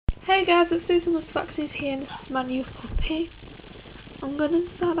Hey guys, it's Susan with Foxy's here, and this is my new puppy. I'm going to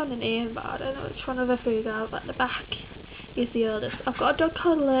start on the name, but I don't know which one of the three girls at the back is the oldest. I've got a dog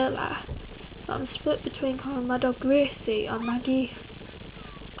called Layla, so I'm split between calling my dog Gracie or Maggie.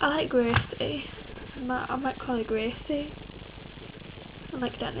 I like Gracie. I might call her Gracie. I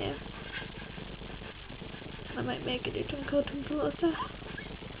like that name. I might make her do Twinkle Twinkle Little Star.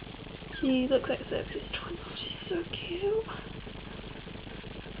 She looks like Sophie's Twinkle. She's so cute.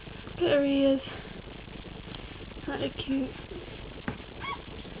 Look at her ears. That is cute.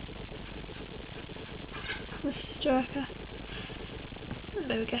 Let's stroke her. And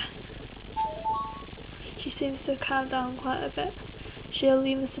there we go. She seems to have calmed down quite a bit. She'll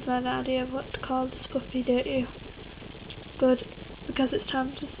leave us an idea of what to call this puppy, don't you? Good, because it's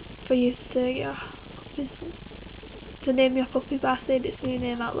time for you to say your puppy's, to name your puppy by saying its new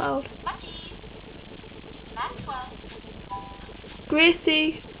name out loud.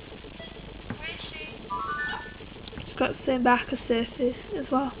 Gracie. She's got the same back as Sophie as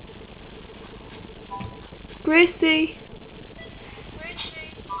well. Gracie.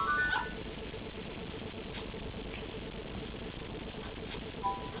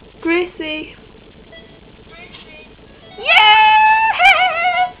 Gracie.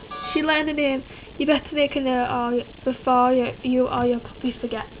 Yeah! She learned a name. You better make a note before you or your puppy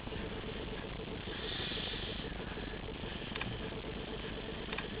forget.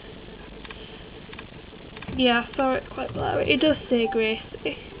 Yeah, I saw it quite blurry. It does say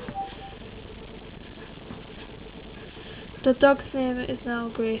Gracie. The dog's name is now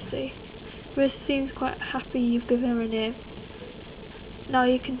Gracie. Gracie seems quite happy you've given her a name. Now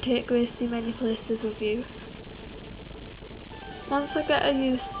you can take Gracie many places with you. Once I get her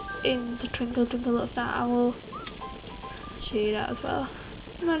used in the Twinkle Twinkle Little Star, I will show you that as well.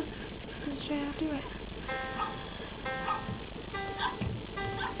 Come on, let's show you how to do it.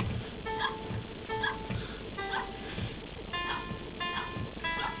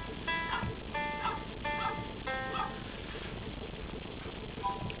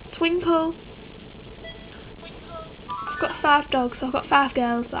 Twinkle. I've got 5 dogs, so I've got 5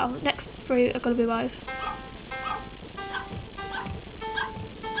 girls, but the next 3 are going to be boys.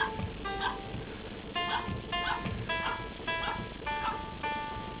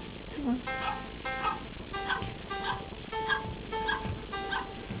 Come on.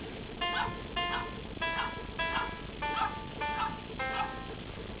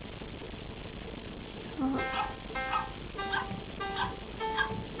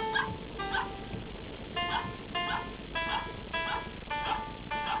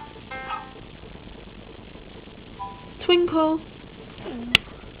 Twinkle.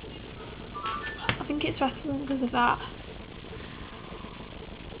 I think it's wrestling because of that.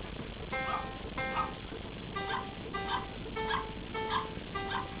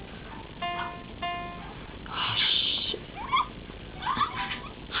 Oh, shit.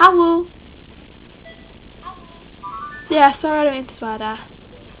 Howl. Yeah, sorry, I don't mean to swear there.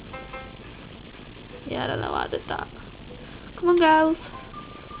 Yeah, I don't know why I did that. Come on, girls.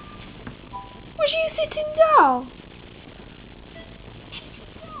 Was you sitting down?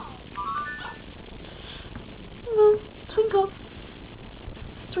 Twinkle.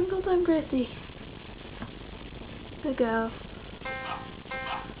 Twinkle time, Gracie. Good girl.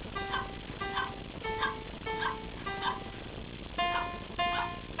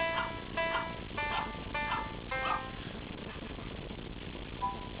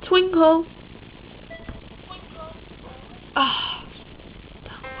 Twinkle. Ah.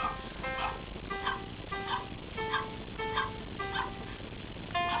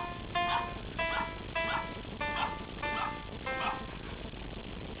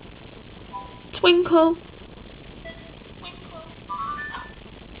 Twinkle.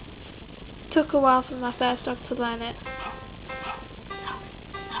 Took a while for my first dog to learn it.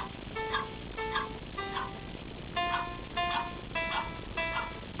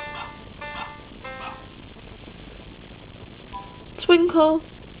 Twinkle.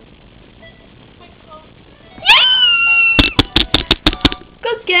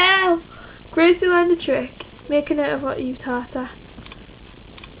 Good girl. Gracie learned the trick. Make a note of what you taught her.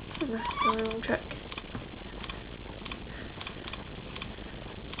 That's the wrong trick.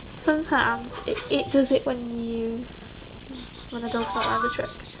 Sometimes it does it when a dog's not learned the trick.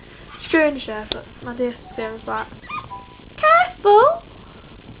 Strange there, but my dear was like, careful!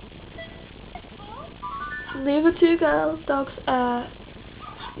 And the other 2 girl dogs are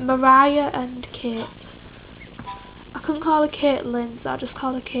Mariah and Kate. I couldn't call her Caitlin, so I just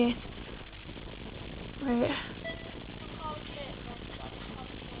call her Kate. Right.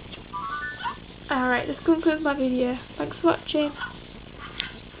 Alright, this concludes my video. Thanks for watching.